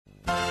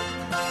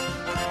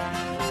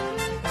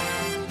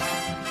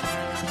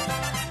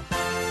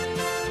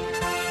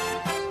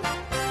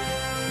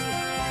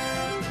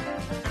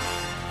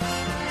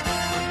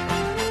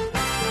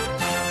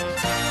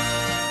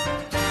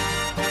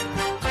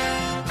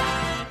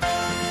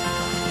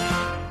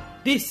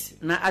This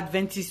na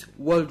Adventist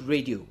World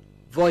Radio,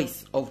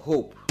 Voice of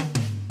Hope.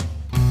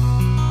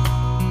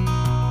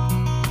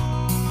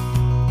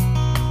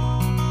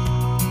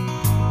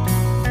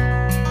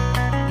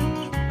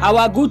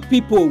 Our good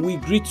people, we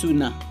greet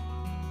una.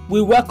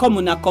 We welcome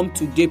una come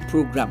today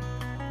program.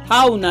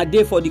 How una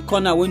dey for the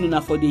corner when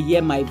una for dey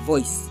hear my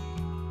voice?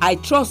 I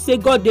trust say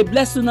God dey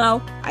bless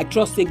una. I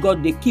trust say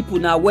God dey keep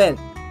una well,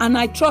 and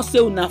I trust say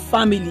una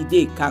family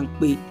dey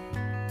kampe.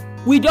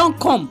 We don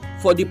come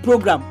for the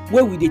program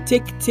where we dey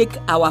take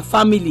our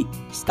family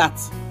start.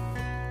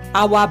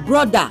 Our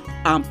brother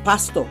and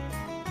pastor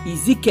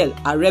Ezekiel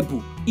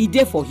Arebu, he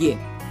dey for here.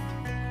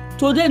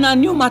 Today na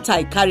new matter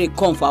I carry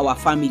come for our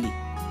family.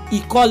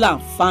 He call am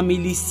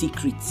family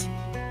secret.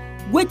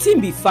 Wetin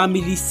be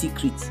family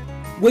secret?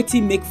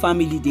 Wetin make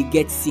family dey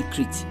get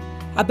secret?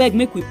 Abeg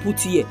make we put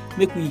here,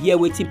 make we hear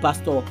wetin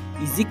Pastor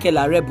Ezekiel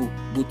Arebu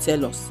go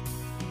tell us.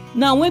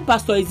 Now when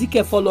Pastor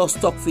Ezekiel follow us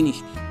talk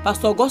finish,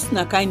 Pastor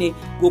Augustine Kain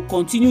go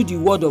continue the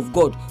word of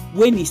God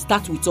when he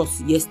start with us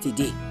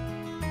yesterday.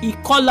 He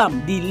call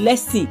am the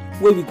lesson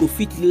wey we go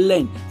fit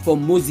learn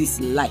from Moses'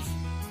 life.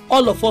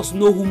 All of us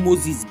know who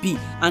Moses be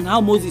and how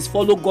Moses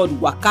follow God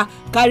waka,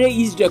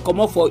 carry Israel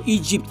comot for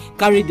Egypt,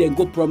 carry them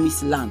go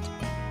promised land.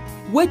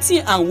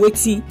 Wetin and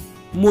wetin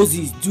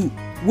Moses do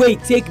wey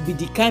take be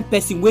the kind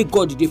person wey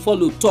God dey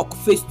follow talk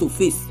face to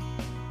face?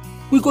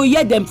 We go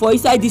hear them for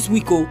inside this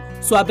week o.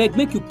 So abeg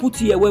make you put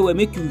here where we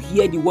make you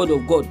hear the word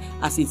of God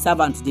as his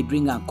servant dey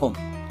bring am come.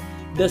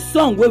 The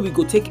song wey we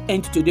go take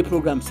end today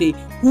program say,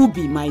 "Who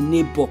be my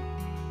neighbor?"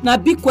 Na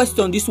big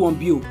question this one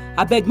be o.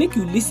 Abeg make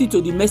you listen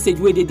to the message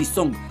wey dey the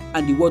song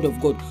and the word of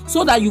God,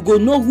 so that you go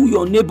know who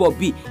your neighbor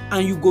be,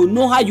 and you go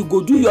know how you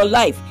go do your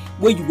life,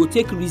 where you go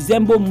take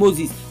resemble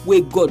Moses,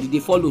 where God dey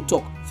follow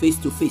talk face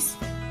to face.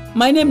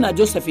 My name na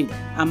Josephine,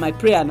 and my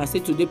prayer na say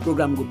today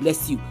program go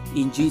bless you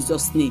in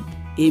Jesus' name.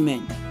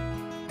 Amen.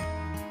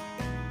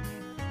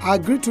 I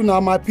greet you now,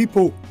 my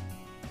people.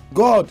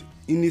 God,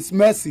 in his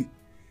mercy,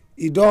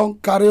 he don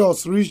carry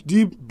us reach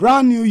the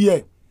brand new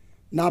year.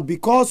 Now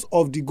because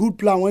of the good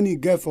plan when he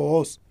get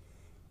for us.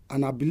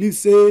 And I believe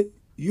say,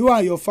 you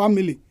and your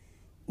family,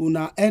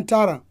 una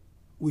enter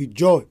with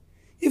joy.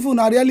 If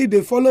una really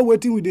dey follow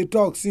wetin we dey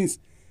talk since,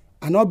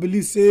 I not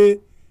believe say,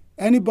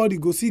 anybody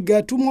go see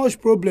get too much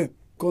problem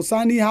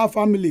concerning how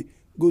family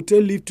go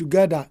take live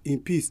together in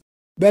peace.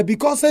 But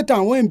because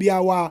Satan when be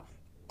our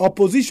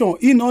opposition,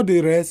 he not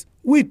the rest,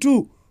 we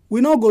too, we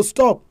not go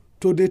stop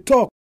to dey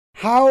talk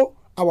how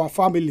our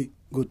family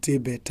go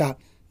take better.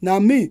 Now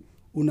me,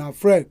 una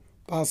friend,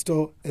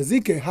 Pastor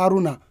Ezekiel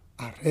Haruna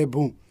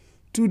Arebu.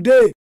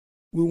 Today,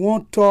 we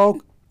want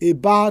talk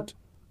about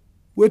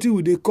what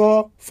we dey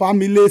call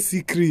family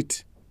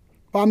secret.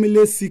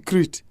 Family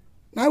secret.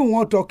 Now we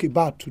want talk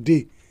about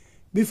today.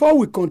 Before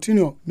we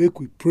continue, make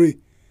we pray.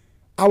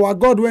 Our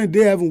God, when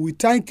in heaven, we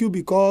thank you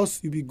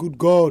because you be good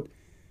God.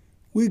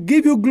 We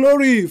give you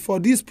glory for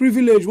this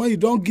privilege when you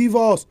don't give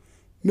us.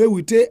 May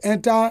we take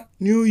enter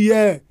new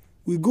year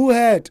with good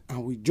head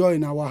and with joy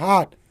in our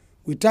heart.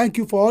 We thank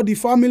you for all the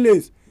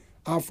families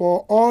and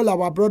for all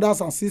our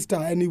brothers and sisters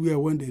anywhere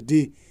when they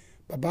dey.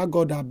 Baba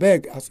God, I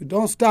beg, as we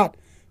don't start,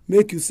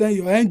 make you send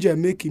your angel,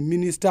 make him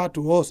minister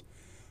to us.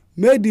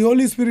 Make the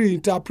Holy Spirit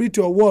interpret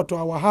your word to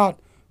our heart.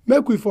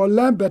 Make we for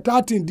learn better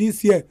thing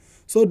this year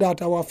so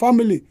that our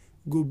family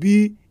go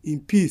be in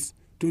peace.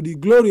 To the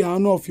glory and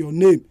honor of your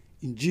name.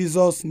 In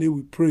Jesus' name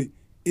we pray.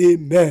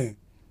 Amen.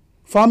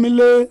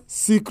 Family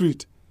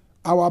secret.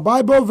 Our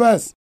Bible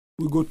verse,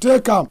 we go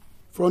take am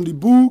from the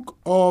book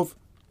of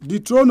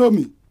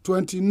Deuteronomy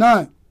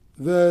 29,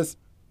 verse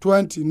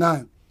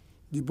 29.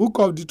 The book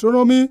of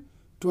Deuteronomy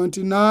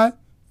 29,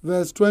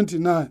 verse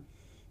 29.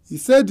 He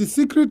said, the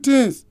secret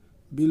things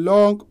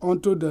belong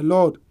unto the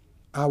Lord,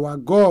 our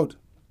God.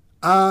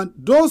 And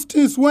those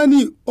things when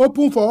he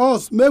open for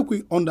us, make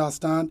we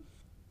understand,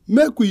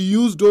 make we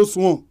use those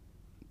ones.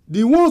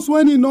 The ones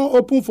when he not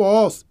open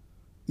for us,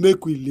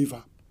 make we leave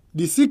am.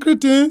 The secret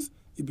things,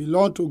 it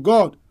belong to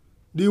God.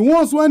 The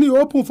ones when he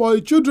open for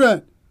his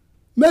children,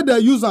 make they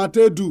use and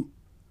take do.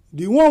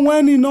 The one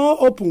when he not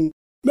open,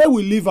 make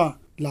we leave am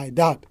like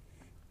that.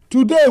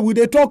 Today, we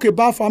dey talk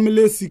about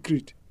family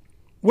secret.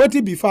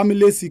 Wetin be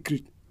family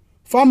secret?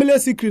 Family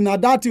secret na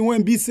that thing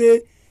when be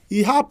say,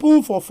 e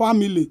happen for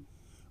family.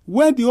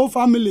 When the whole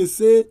family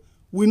say,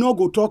 we no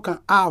go talk am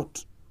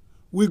out.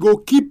 We go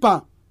keep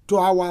am to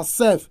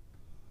ourselves.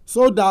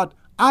 So that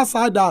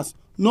outsiders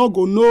no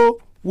go know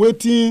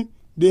wetin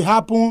dey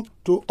happen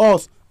to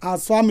us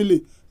as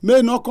family.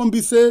 May not come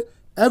be say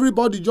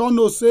everybody just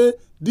know say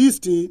this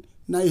thing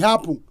na e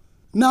happen.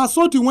 Now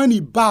something when e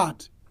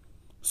bad,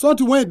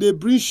 something when dey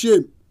bring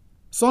shame,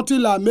 something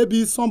like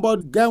maybe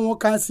somebody get one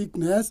kind of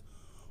sickness,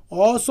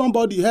 or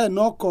somebody head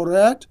not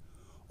correct,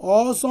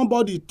 or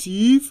somebody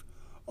thief,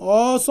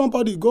 or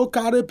somebody go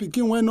carry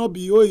pikin when not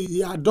be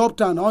he adopt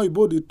am, or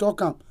you dey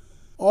talk am,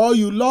 or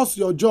you lost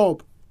your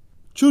job.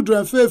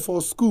 Children fail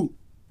for school.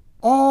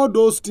 All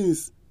those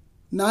things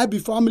na be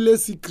family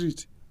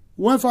secret.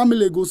 When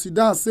family go sit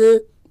down say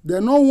they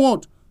no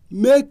want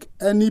make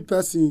any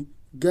person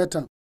get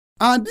am.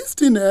 And this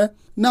thing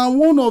now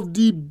one of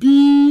the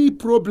big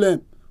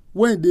problem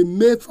when they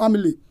make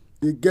family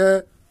they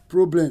get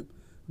problem.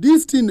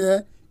 This thing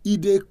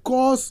it dey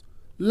cause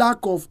lack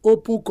of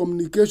open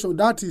communication.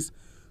 That is,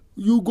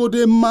 you go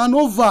dey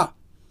maneuver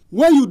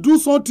when you do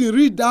something,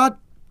 read that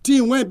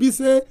thing when be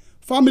say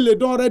family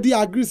don already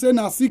agree say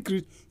na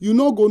secret, you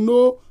no go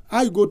know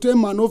how you go take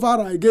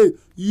maneuver again.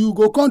 You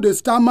go come dey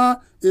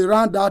stammer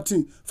around that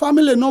thing.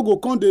 Family no go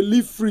come dey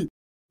live free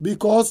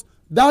because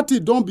that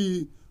thing don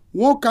be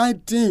one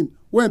kind thing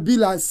when be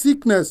like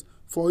sickness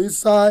for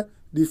inside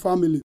the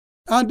family.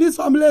 And this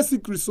family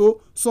secret,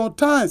 so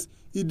sometimes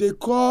it dey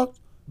cause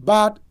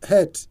bad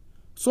health.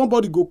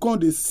 Somebody go come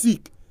dey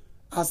sick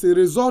as a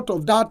result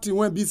of that thing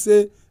when be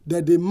say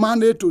that they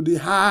manage to dey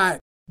hide,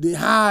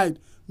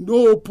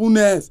 no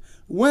openness.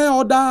 When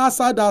other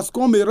outsiders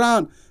come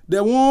around,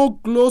 they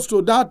won't close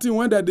to that thing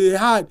when they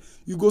hide.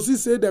 You go see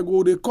say they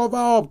go they cover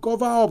up.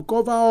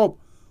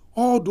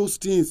 All those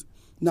things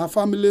na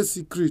family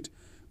secret.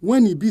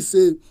 When it be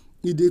say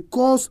it dey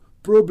cause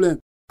problem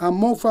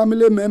among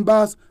family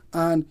members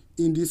and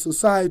in the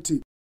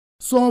society.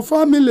 Some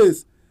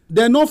families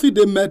they no fit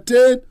dey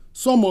maintain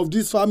some of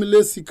these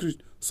family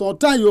secret.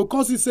 Sometimes you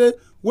come see say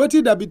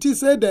wetin dey be think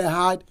say they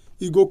hide,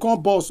 e go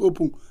come burst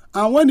open.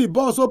 And when e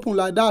burst open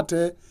like that,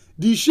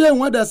 the shame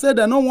when they say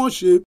they no want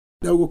shame,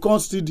 they go come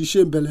steal the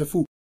shame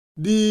belleful.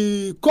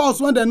 The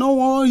cause when they no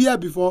want hear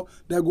before,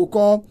 they go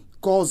come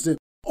cause them.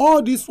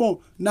 All this one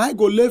now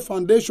go lay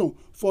foundation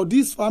for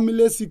this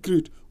family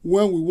secret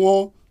when we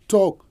want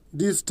talk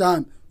this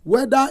time.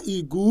 Whether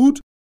e good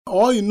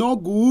or e not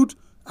good,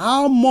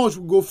 how much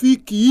we go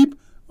fit keep,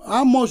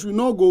 how much we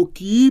not go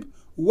keep,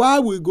 why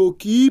we go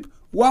keep,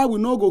 why we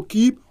not go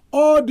keep.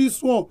 All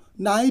this one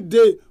now e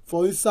dey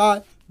for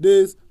inside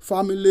this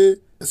family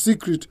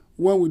secret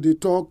when we dey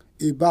talk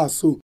about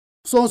so.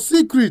 So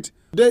secret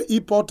dey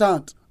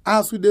important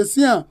as we dey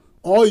see am,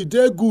 or e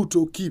dey good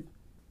to keep.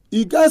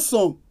 E get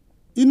some,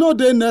 e no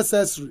dey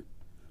necessary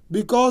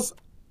because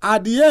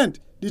at the end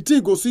the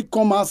thing go still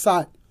come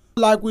outside.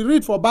 Like we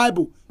read for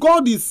Bible,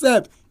 God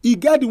himself, he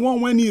get the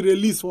one when he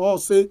release for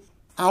us say,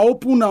 I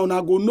open now and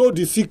I go know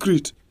the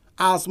secret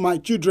as my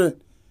children.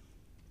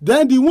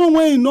 Then the one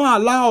when he no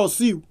allow us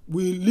see,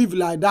 we live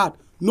like that.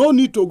 No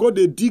need to go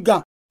the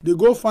digger, they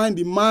go find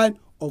the mind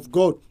of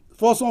God.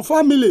 For some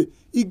family,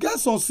 he get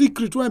some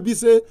secret when be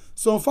say,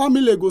 some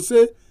family go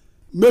say,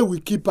 may we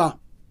keep her.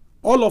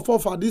 All of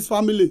us for this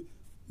family,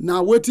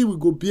 now waiting we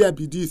go bear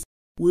be this.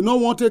 We no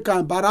want to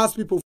embarrass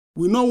people.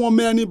 We no want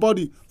make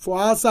anybody for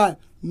outside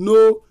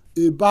know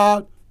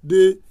about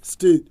the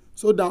state.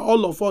 So that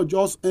all of us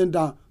just end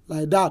up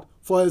like that.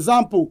 For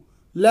example,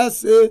 let's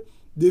say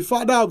the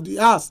father of the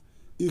house,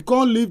 he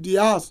can't leave the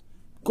house,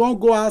 can't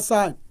go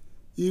outside.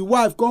 His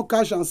wife can't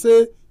catch and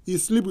say he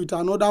sleep with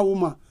another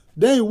woman.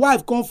 Then his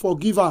wife can't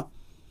forgive her.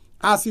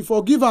 As he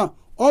forgive her,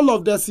 all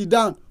of them sit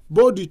down,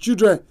 both the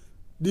children.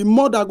 The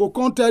mother go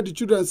come tell the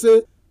children,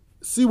 say,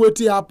 see what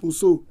happen.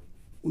 So,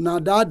 una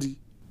daddy,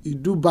 he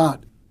do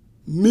bad.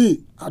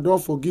 Me, I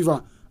don't forgive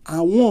her.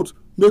 I want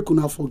make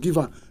una forgive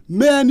her.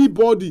 May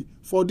anybody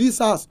for this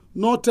house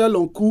not tell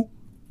uncle.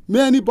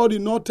 May anybody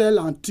not tell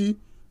auntie.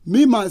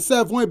 Me,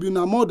 myself, when I be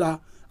una mother,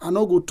 I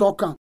no go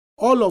talk her.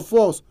 All of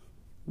us,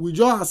 we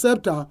just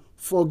accept her,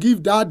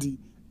 forgive daddy.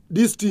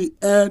 This thing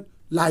end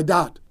like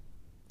that.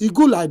 It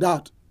good like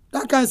that.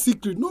 That kind of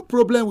secret, no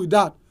problem with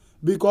that.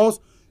 Because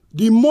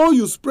the more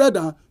you spread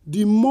her,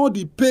 the more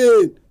the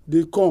pain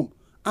they come.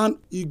 And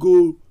it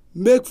go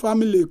make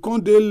family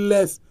come dey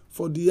less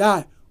for the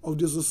eye of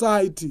the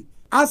society.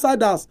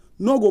 Outsiders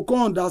no go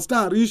come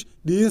understand reach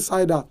the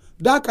insider.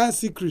 That kind of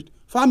secret,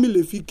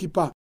 family fit keep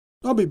her.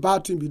 Not be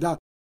bad thing be that.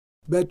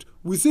 But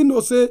we still know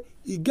say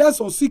e get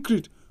some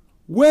secret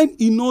when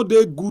e no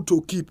dey good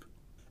to keep.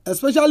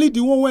 Especially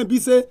the one when be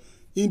say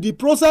in the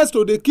process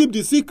to dey keep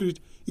the secret,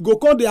 e go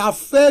come dey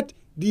affect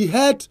the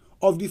health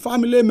of the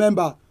family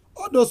member.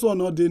 All those one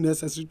not dey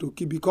necessary to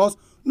keep because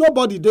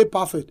nobody dey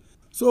perfect.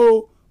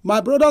 So my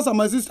brothers and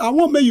my sisters, I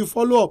want make you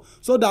follow up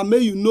so that may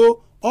you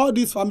know all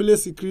these family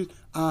secrets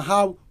and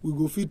how we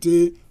go fit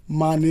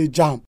manage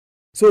them.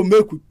 So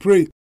make we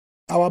pray.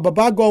 Our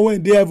Baba God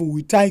when dey heaven,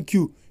 we thank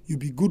you. You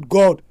be good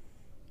God.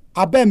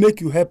 I bet make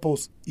you help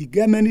us. E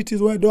get many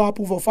things when don't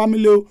happen for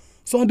family.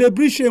 So they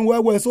bring shame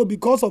well. So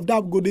because of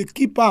that, we go they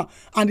keep her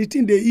and the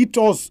thing they eat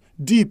us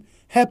deep.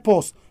 Help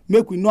us.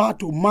 Make we know how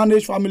to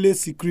manage family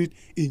secret.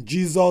 In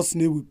Jesus'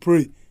 name we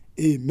pray.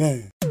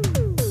 Amen.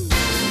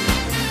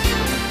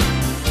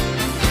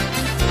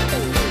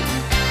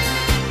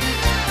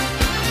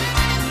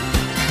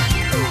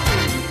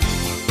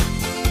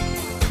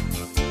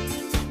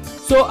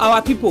 So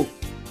our people,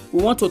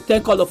 we want to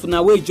thank all of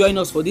una wey join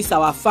us for this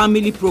our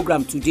family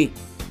program today.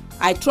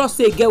 I trust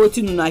say get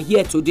wetin una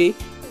hear today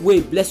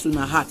wey bless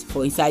una heart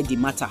for inside the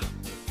matter.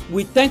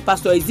 We thank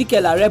Pastor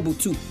Ezekiel Arebu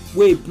too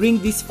wey bring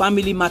this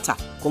family matter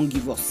come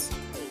give us.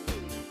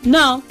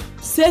 Now,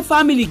 say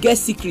family get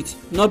secret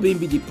not being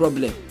be the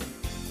problem.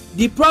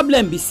 The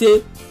problem be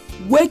say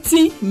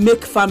wetin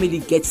make family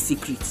get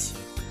secret.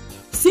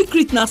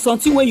 Secret na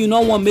something wey you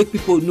no want make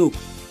people know.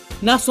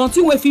 na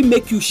something wey fit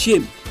make you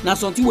shame, na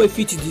something wey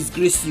fit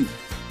disgrace you.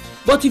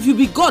 But if you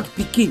be God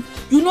pikin,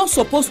 you no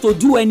suppose to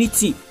do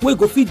anything wey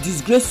go fit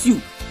disgrace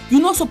you. You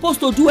no suppose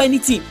to do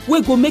anything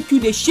wey go make you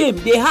dey shame,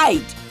 dey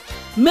hide.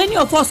 Many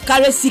of us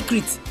carry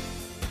secret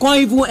come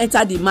even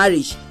enter the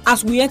marriage.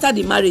 As we enter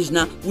the marriage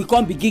now, we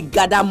come begin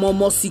gather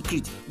more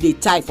secret dey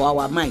tie for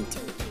our mind.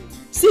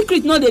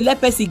 Secret no dey let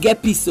person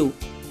get peace o,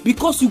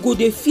 because you go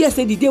dey fear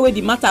say the day wey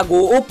the matter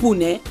go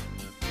open,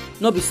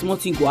 no be small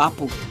thing go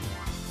happen.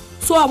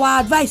 So our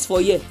advice for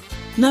here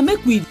na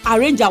make we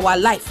arrange our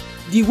life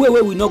the way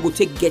wey we no go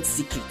take get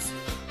secret.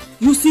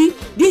 You see,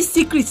 this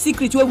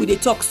secret wey we dey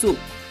talk so,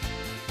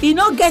 e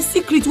no get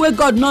secret wey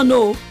God no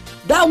know.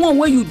 That one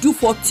wey you do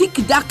for thick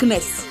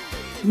darkness,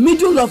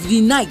 middle of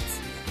the night,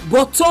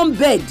 bottom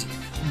bed,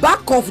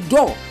 back of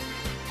door,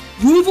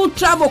 you even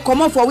travel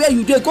comot for where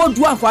you dey go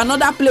do am for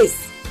another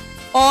place.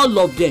 All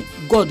of them,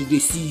 God dey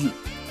see you.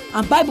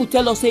 And Bible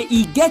tell us say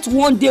e get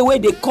one day wey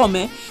dey come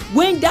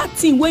when that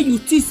thing wey you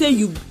think say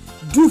you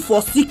do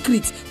for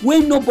secret wey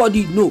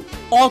nobody know,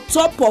 on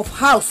top of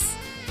house,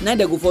 na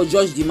dem go for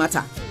judge the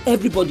matter.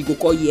 Everybody go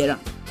call hear am.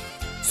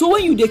 So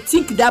when you dey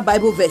think that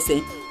Bible verse,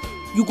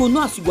 you go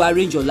know as you go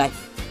arrange your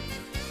life.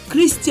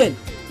 Christian,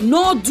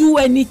 no do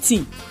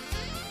anything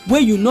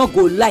wey you no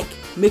go like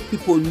make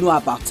people know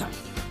about am,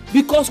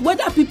 because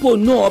whether people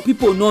know or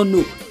people no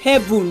know,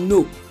 heaven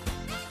know.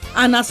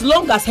 And as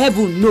long as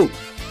heaven know,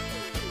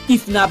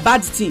 if na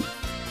bad thing,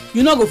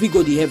 you no go fit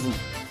go the heaven.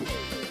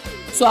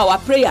 So our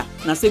prayer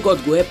na say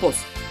God go help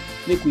us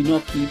make we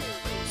not keep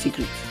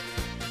secret.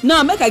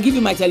 Now make I give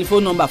you my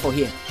telephone number for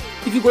here.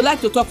 If you go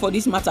like to talk for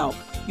this matter,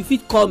 you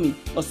fit call me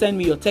or send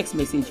me your text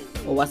message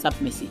or WhatsApp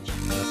message.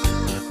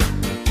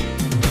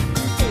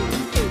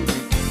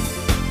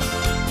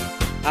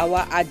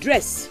 Our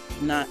address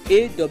na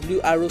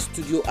AWR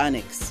Studio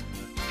Annex,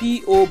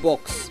 P.O.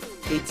 Box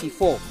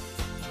 84,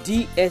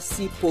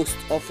 DSC Post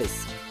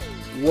Office,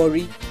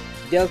 Warri,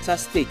 Delta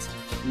State,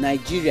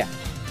 Nigeria.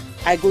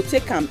 I go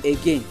take am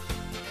again.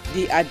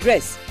 The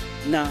address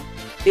na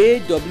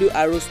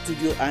AWR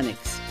Studio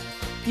Annex,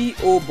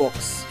 P.O.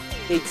 Box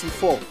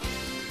 84,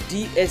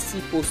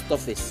 DSC Post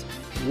Office,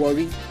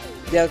 Warri,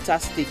 Delta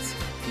State,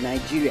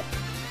 Nigeria.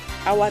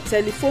 Our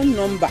telephone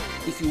number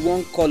if you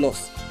wan call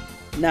us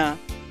na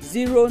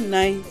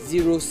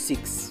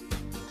 0906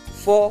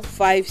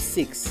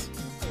 456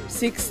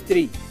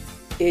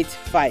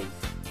 6385.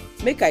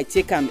 Make I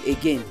take am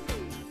again.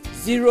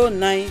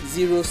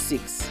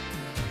 0906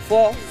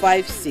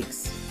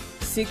 456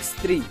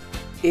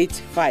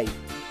 6385.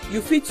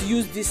 You fit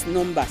use this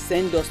number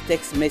send us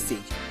text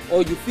message,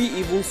 or you fit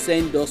even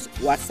send us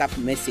WhatsApp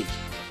message.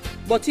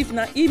 But if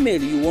na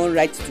email you wan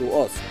write to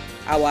us,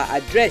 our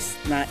address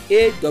na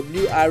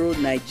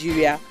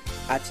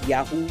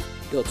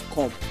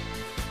awrnigeria@yahoo.com.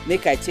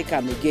 Make I take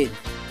am again.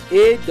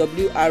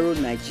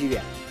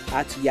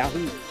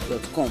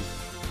 awrnigeria@yahoo.com.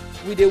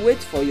 We dey wait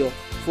for your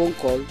phone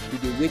call, we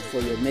dey wait for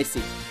your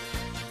message.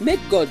 Make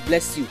God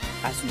bless you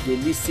as you dey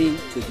listen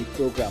to the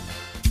program.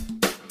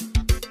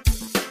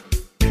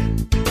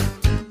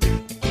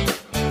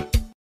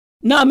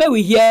 Now may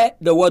we hear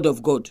the word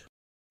of God.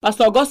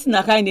 Pastor Augustine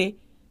Akaine,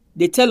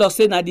 they tell us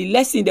say na the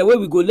lesson the way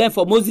we go learn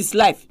for Moses'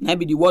 life na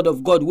be the word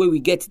of God wey we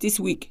get this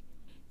week.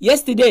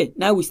 Yesterday,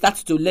 now we start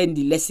to learn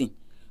the lesson.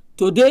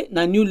 Today,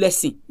 na new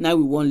lesson now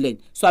we wan learn.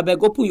 So I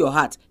beg open your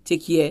heart,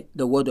 take hear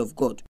the word of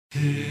God.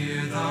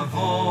 Hear the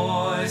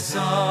voice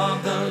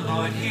of the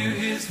Lord, hear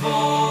his voice.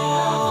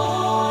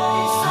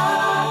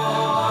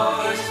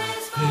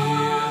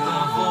 Hear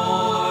the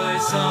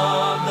voice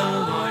of the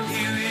Lord,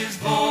 hear his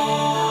voice.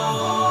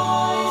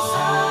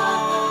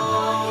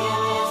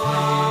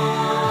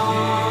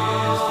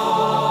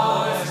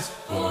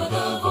 For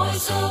the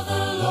voice of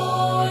the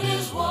Lord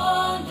is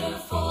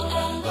wonderful,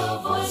 and the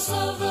voice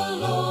of the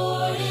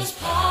Lord is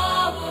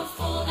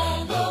powerful,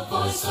 and the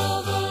voice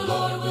of the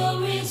Lord will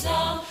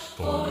resound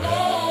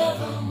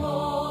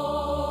forevermore.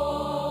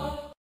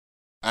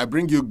 I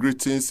bring you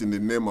greetings in the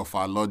name of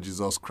our Lord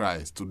Jesus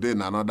Christ. Today,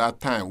 in another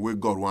time where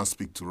God wants to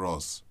speak to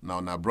us. Now,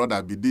 my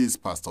brother BD is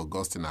Pastor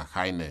Augustine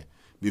Akaine.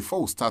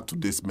 Before we start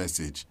today's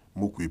message,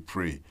 make we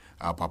pray.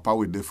 Our Papa,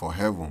 we dey for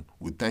heaven.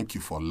 We thank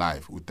you for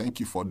life. We thank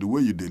you for the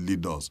way you dey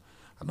lead us.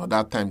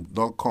 Another time,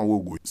 don't come, we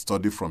go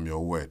study from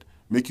your word.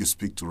 Make you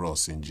speak to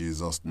us in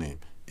Jesus' name.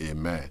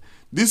 Amen.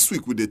 This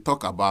week, we dey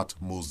talk about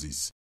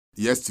Moses.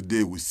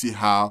 Yesterday, we see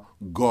how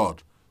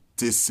God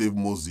take save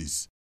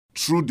Moses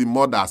through the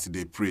mother as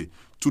they pray.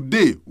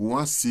 Today, we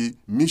want to see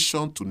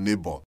mission to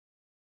neighbor.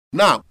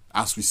 Now,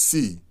 as we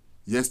see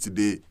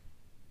yesterday,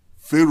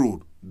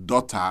 Pharaoh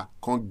daughter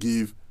can't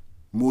give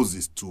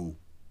Moses to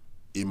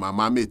a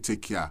mama may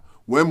take care.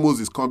 When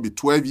Moses can't be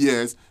 12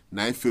 years,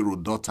 now Pharaoh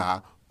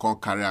daughter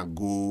can't carry and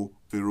go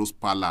Pharaoh's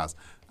palace.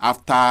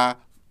 After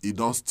he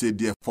don't stay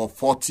there for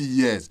 40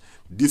 years,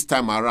 this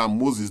time around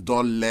Moses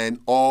don't learn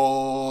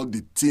all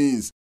the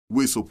things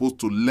we're supposed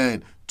to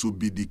learn to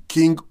be the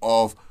king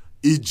of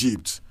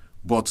Egypt.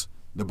 But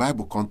the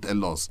Bible can't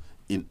tell us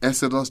in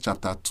Exodus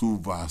chapter 2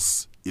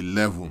 verse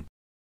 11.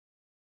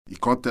 It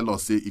can't tell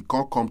us, say, it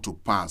can't come to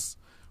pass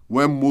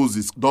when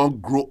Moses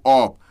don't grow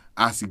up,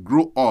 as he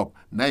grow up,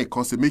 now he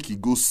come say make he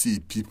go see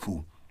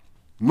people.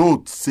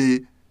 Note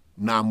say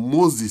na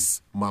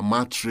Moses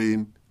mama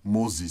train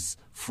Moses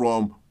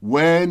from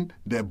when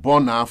they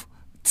born af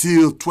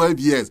till 12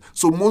 years.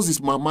 So Moses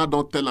mama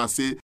don't tell her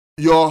say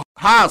your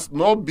house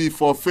not be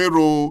for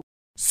Pharaoh.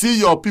 See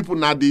your people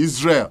na the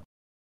Israel.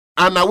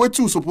 And now what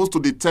you supposed to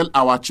dey tell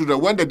our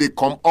children when they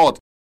come out,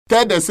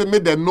 tell them say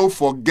make them no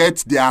forget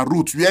their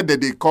root, where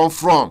they come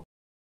from.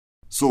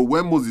 So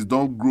when Moses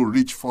don't grow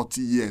reach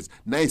 40 years,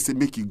 now he say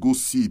make he go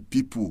see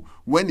people.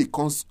 When he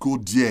comes go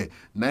there,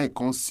 now he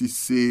comes see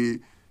say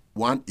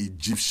one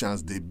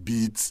Egyptians they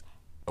beat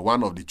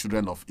one of the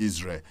children of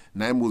Israel.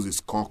 Now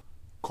Moses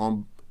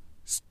come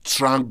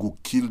strangle,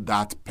 kill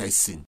that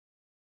person.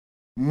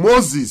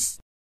 Moses,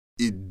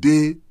 he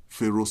dey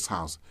Pharaoh's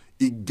house.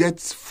 He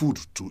gets food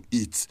to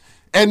eat.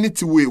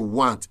 Anything we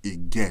want, he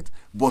get.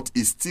 But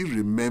he still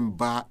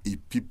remember the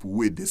people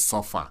where they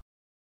suffer.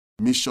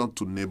 Mission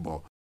to neighbor.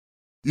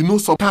 You know,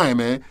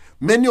 sometimes,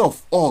 many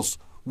of us,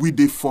 we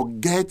dey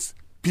forget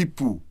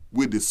people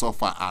where they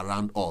suffer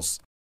around us.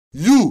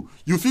 You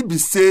fit be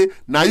say,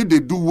 now you dey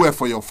do well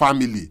for your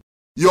family.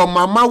 Your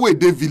mama where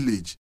dey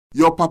village,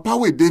 your papa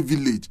where dey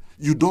village,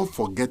 you don't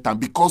forget them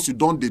because you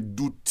don't dey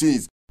do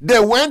things.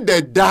 Then when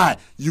they die,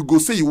 you go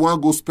say you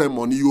want to go spend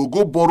money, you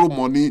go borrow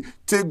money,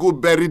 take go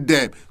bury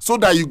them, so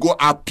that you go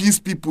appease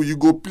people, you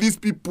go please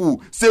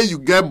people, say you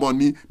get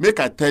money. Make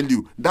I tell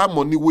you, that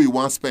money where you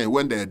want to spend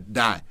when they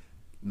die,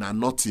 na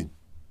nothing.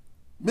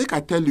 Make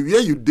I tell you,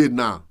 where you did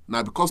now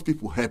because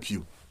people help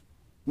you.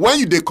 When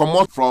you dey come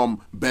out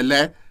from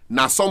belle,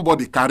 now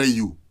somebody carry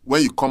you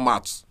when you come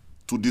out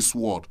to this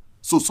world.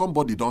 So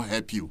somebody don't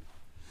help you.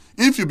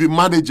 If you be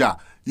manager,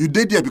 you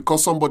did there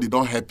because somebody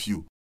don't help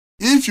you.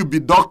 If you be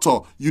doctor,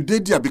 you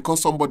did there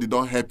because somebody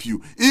don't help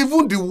you.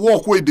 Even the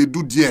work where they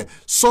do there,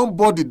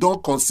 somebody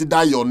don't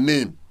consider your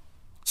name.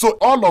 So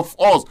all of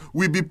us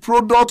will be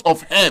product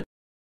of help.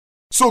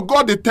 So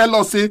God they tell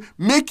us, say,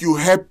 make you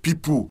help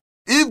people.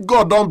 If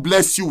God don't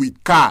bless you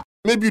with car,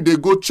 maybe they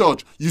go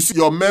church, you see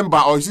your member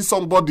or you see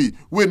somebody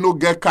who no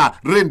get car,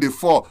 rain they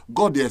fall.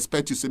 God they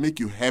expect you to make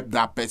you help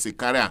that person,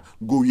 carry and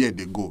go where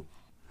they go.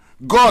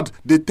 God,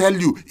 they tell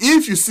you,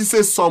 if you see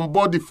say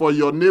somebody for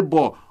your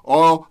neighbor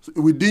or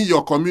within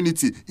your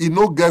community, he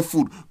no get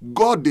food,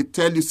 God, they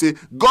tell you, say,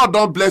 God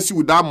don't bless you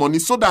with that money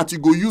so that you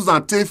go use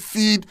and take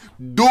feed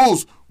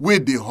those where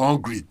they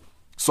hungry.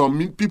 Some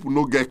people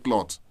no get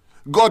cloth.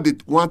 God, they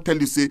want tell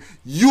you, say,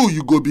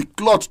 you go be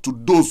cloth to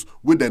those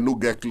where they no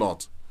get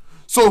cloth.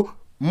 So,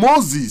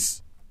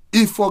 Moses,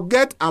 he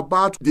forget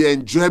about the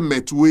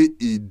enjoyment where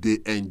they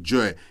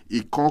enjoy.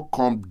 He can't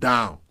come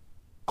down,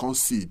 can't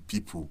see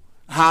people.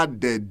 How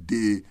did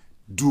they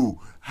do?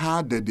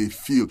 How did they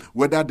feel?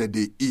 Whether did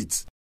they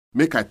eat?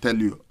 Make I tell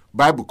you,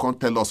 Bible can't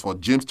tell us for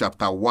James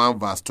chapter 1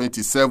 verse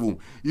 27.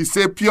 He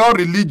say pure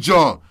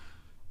religion.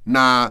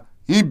 Now,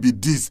 he be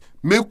this.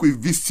 Make we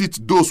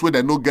visit those where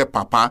they no get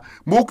papa.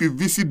 Make we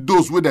visit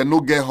those where they no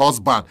get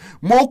husband.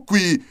 Make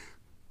we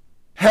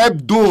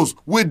help those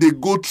where they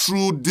go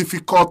through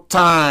difficult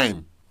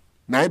time.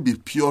 Now, it be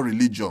pure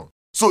religion.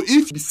 So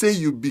if you say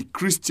you be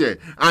Christian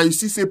and you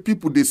see say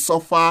people they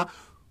suffer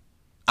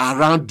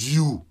around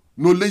you,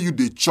 no let you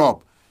they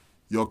chop,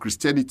 your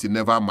Christianity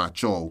never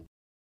mature.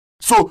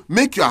 So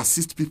make you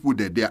assist people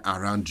that they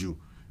are around you.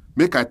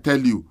 Make I tell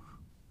you,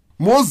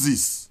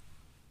 Moses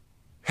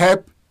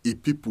help the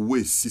people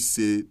where see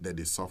say that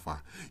they suffer.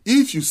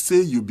 If you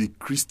say you be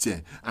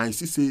Christian and you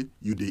see say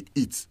you they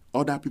eat,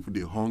 other people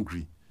they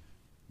hungry,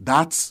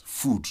 that's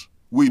food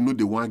where you know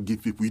they want to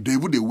give people, you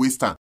even they waste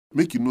time.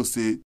 Make you know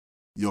say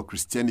your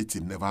Christianity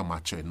never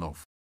mature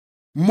enough.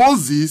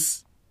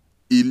 Moses,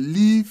 he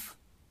leave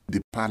the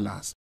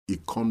palace, he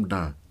come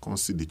down, come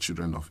see the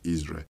children of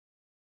Israel.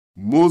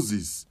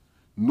 Moses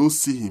no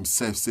see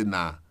himself say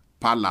na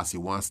palace he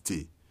want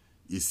stay.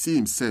 He see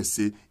himself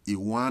say he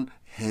want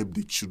help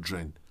the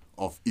children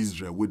of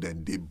Israel with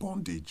them they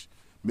bondage.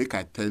 Make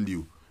I tell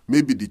you,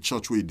 maybe the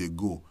church where they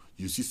go,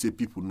 you see say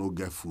people no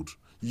get food.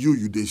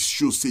 You they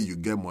show say you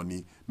get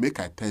money.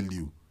 Make I tell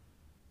you,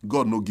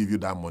 God no give you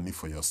that money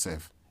for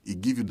yourself. He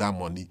give you that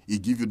money, he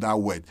give you that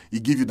word, he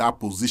give you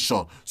that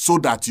position so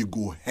that you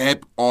go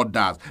help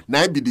others.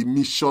 Now it be the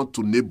mission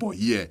to neighbor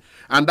here.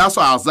 And that's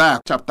why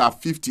Isaiah chapter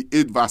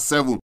 58 verse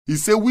 7, he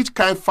say, which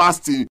kind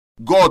fasting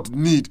God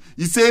need?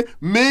 He say,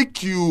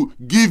 make you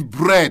give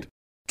bread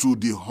to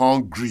the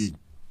hungry.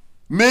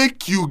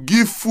 Make you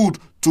give food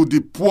to the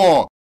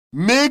poor.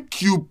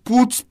 Make you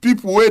put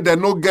people where they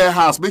no get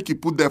house, make you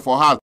put them for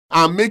house.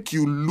 And make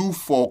you look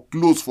for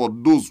clothes for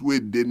those where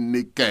they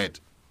naked.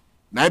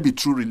 Now it be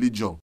true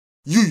religion.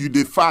 You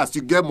dey fast,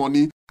 you get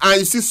money, and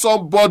you see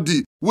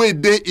somebody where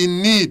they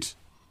in need.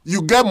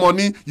 You get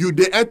money, you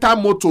dey enter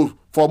motor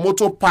for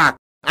motor park,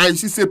 and you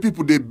see say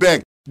people they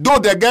beg. Though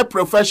they get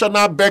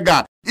professional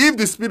beggar, if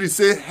the spirit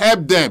say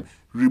help them,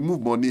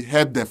 remove money,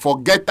 help them,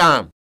 forget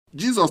them.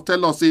 Jesus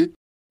tell us, say,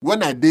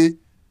 when I dey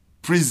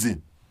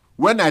prison,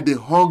 when I dey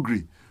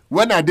hungry,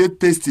 when I dey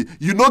thirsty,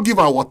 you no give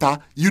her water,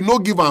 you no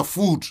give her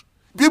food.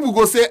 People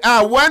go say,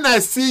 when I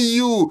see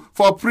you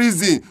for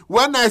prison,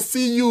 when I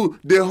see you,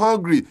 they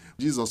hungry.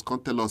 Jesus can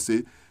tell us,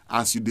 say,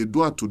 as you they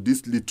do unto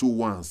these little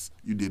ones,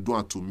 you they do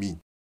unto me.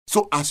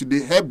 So as you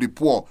they help the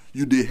poor,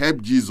 you they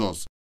help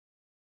Jesus.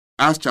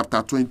 Acts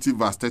chapter 20,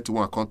 verse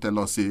 31 can tell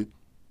us, say,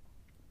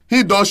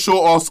 he does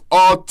show us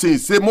all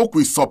things. Say, make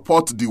we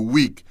support the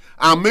weak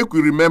and make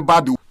we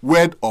remember the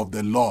word of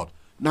the Lord.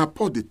 Now,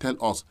 Paul, they tell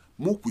us,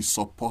 make we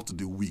support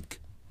the weak.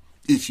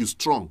 If you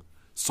strong,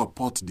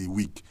 support the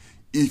weak.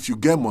 If you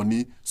get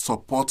money,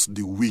 support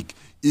the weak.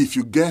 If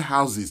you get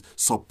houses,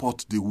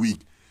 support the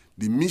weak.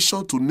 The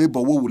mission to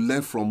neighbor what we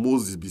learn from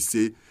Moses be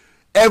say,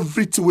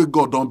 everything where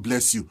God don't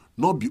bless you,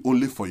 not be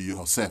only for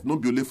yourself, not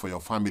be only for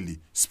your family.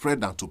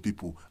 Spread that to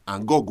people.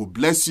 And God will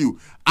bless you.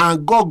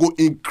 And God will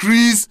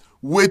increase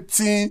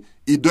waiting.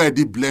 He don't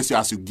already bless you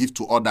as you give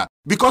to others.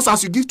 Because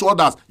as you give to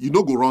others, you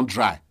no go run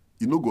dry.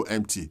 You no go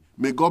empty.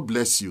 May God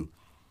bless you.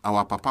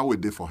 Our Papa will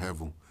there for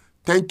heaven.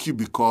 Thank you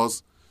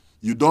because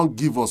you don't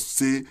give us,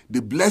 say,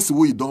 the blessing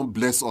way you don't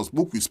bless us,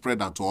 book we spread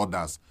that to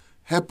others.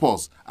 Help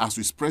us as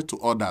we spread to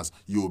others,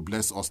 you will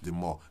bless us the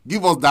more.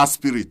 Give us that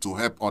spirit to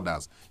help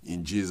others.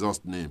 In Jesus'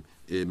 name,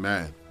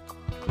 amen.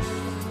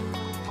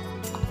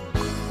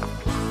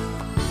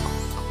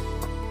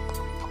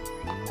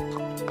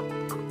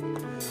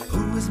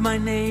 Who is my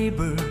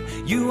neighbor?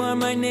 You are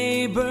my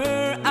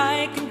neighbor.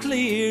 I can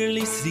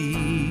clearly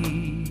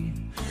see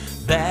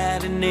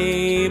that a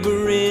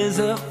neighbor is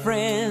a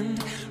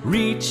friend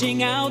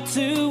reaching out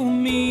to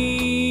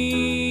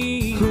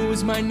me. Who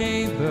is my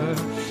neighbor?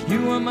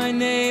 You are my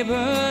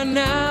neighbor.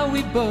 Now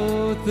we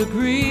both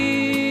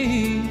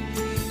agree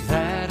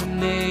that a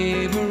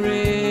neighbor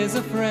is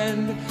a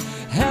friend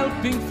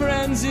helping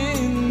friends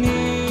in need.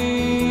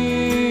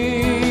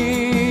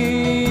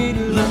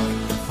 Look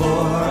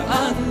for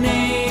a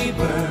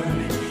neighbor,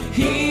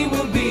 he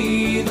will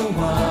be the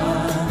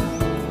one,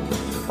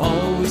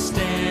 always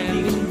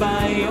standing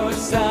by your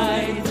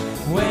side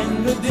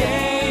when the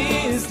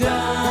day is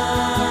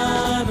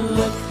done.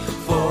 Look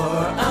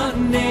for a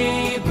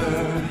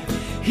neighbor,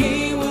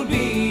 he will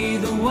be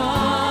the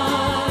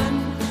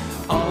one,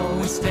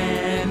 always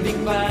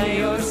standing by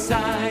your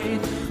side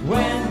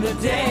when the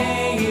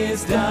day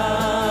is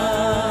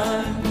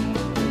done.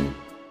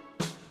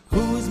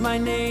 Who is my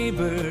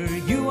neighbor?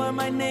 You are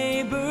my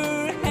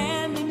neighbor.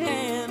 Hand in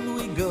hand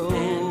we go.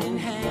 Hand in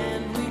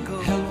hand we go.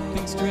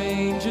 Helping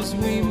strangers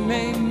we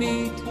may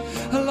meet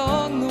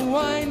along the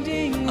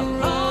winding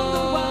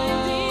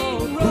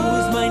road. Who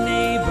is my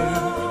neighbor?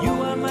 You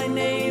are my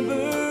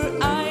neighbor.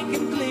 I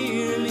can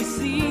clearly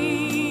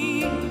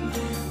see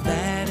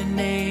that a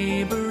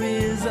neighbor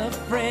is a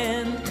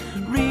friend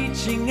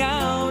reaching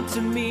out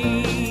to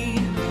me.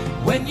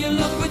 When you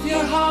look with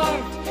your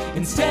heart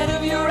instead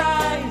of your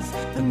eyes,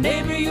 the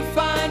neighbor you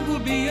find will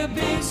be a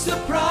big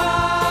surprise.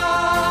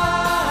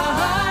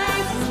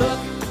 Look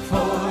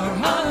for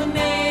a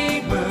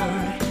neighbor,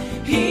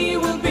 he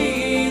will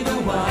be the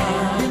one.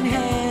 Hand in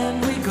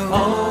hand we go,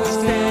 always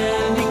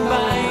standing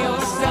by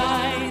your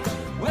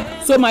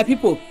side. So my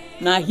people,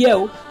 now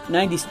here,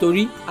 now the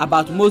story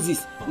about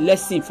Moses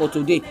lesson for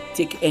today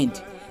take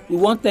end. We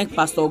want to thank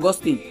Pastor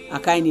Augustine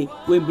Akaine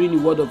when bring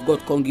the word of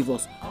God come give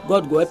us.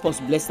 God go help us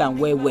bless and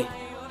well.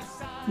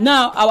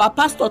 Now our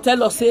pastor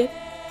tell us say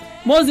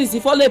Moses, he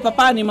follow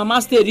papa and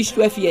mama stay reach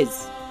 12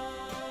 years.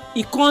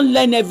 He can't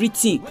learn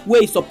everything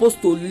where he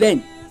supposed to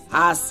learn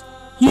as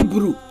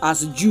Hebrew,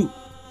 as Jew.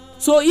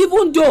 So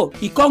even though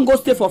he can't go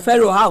stay for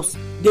Pharaoh house,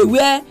 they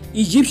wear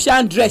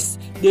Egyptian dress,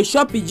 they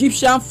shop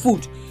Egyptian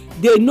food,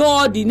 they know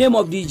all the name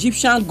of the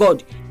Egyptian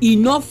god. He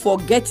not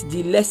forget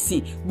the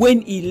lesson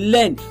when he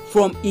learn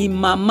from him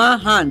mama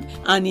hand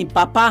and him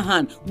papa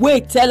hand, where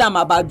he tell him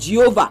about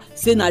Jehovah,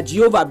 say na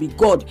Jehovah be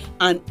God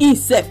and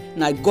himself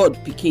na God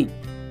pikin.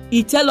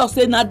 He tell us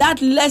say na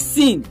that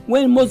lesson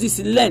when Moses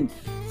learn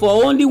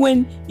for only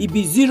when he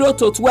be 0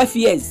 to 12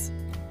 years.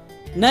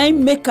 Na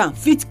him make am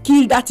fit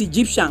kill that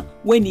Egyptian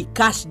when he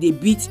catch the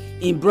beat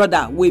him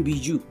brother wey be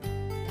Jew.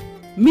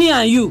 Me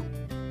and you,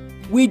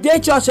 we dey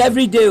church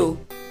every day o.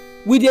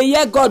 We dey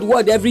hear God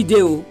word every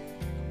day o.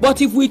 But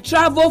if we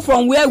travel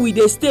from where we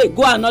dey stay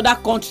go another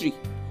country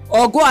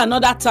or go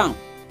another town,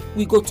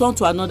 we go turn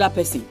to another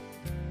person.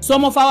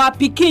 Some of our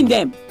pikin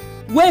dem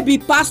wey be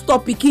pastor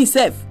pikin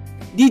sef,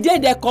 the day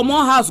they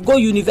comot house go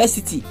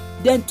university,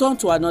 then turn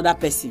to another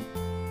person.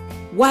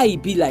 Why e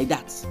be like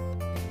that?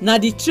 Na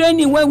the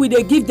training wey we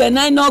dey give dem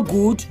not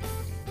good.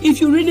 If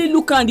you really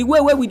look at the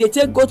way we dey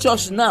take go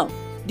church now,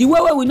 the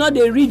way we no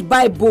dey read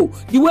Bible,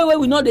 the way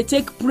we no dey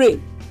take pray,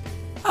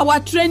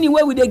 our training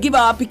wey we dey give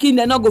our pikin,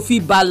 dem no go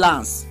fit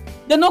balance.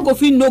 Dem no go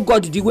fit know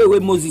God the way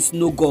Moses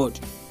know God.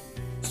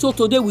 So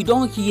today we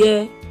don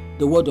hear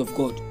the word of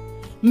God.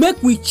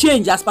 Make we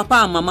change as papa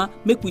and mama,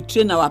 make we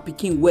train our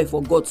pikin well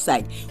for God's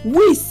side.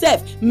 We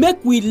sef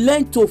make we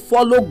learn to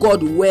follow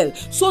God well,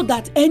 so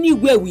that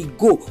anywhere we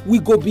go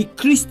be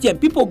Christian.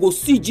 People go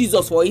see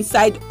Jesus for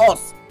inside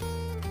us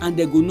and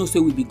they go know say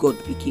we be God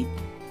pikin.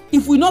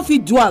 If we no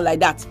fit do am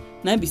like that,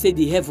 na be say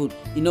the heaven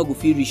e no go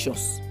fit reach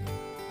us.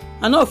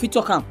 I no fit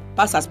talk am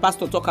pass as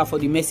pastor talk am for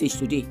the message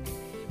today.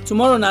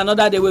 Tomorrow na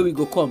another day wey we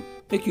go come.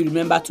 Make you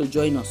remember to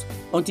join us.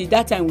 Until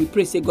that time, we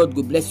pray say God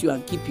go bless you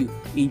and keep you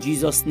in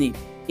Jesus' name.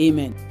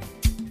 Amen.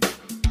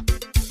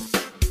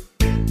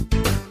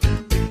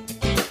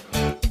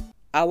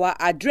 Our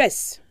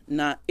address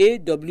na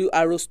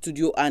AWR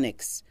Studio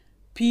Annex,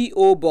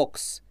 P.O.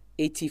 Box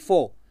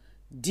 84,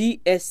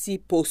 DSC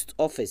Post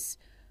Office,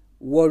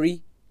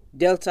 Warri,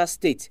 Delta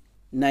State,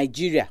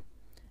 Nigeria.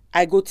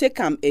 I go take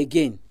am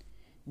again.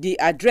 The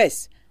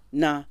address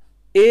na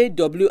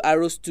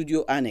AWR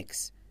Studio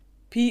Annex,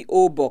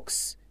 P.O.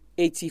 Box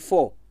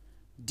 84,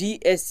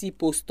 DSC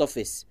Post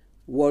Office,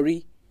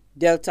 Warri,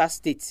 Delta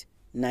State,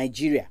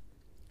 Nigeria.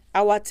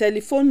 Our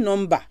telephone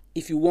number,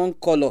 if you wan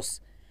call us,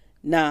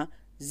 na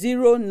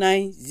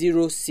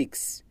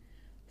 0906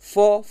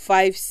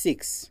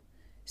 456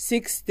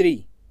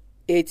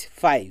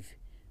 6385.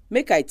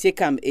 Make I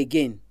take am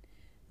again.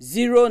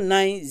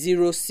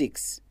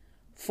 0906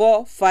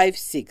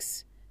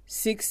 456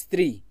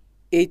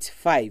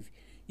 6385.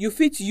 You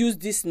fit use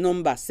this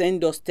number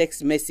send us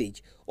text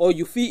message, or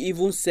you fit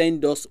even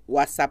send us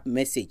WhatsApp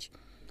message.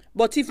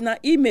 But if na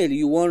email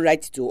you wan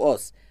write to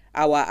us,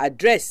 our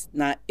address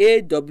na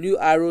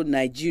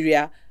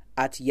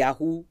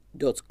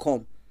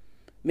awronigeria@yahoo.com.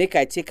 Make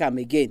I take am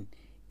again.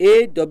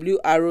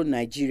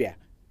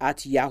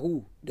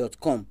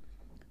 awronigeria@yahoo.com.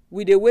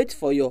 We dey wait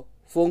for your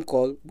phone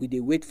call. We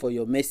dey wait for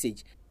your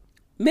message.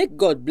 Make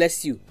God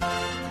bless you.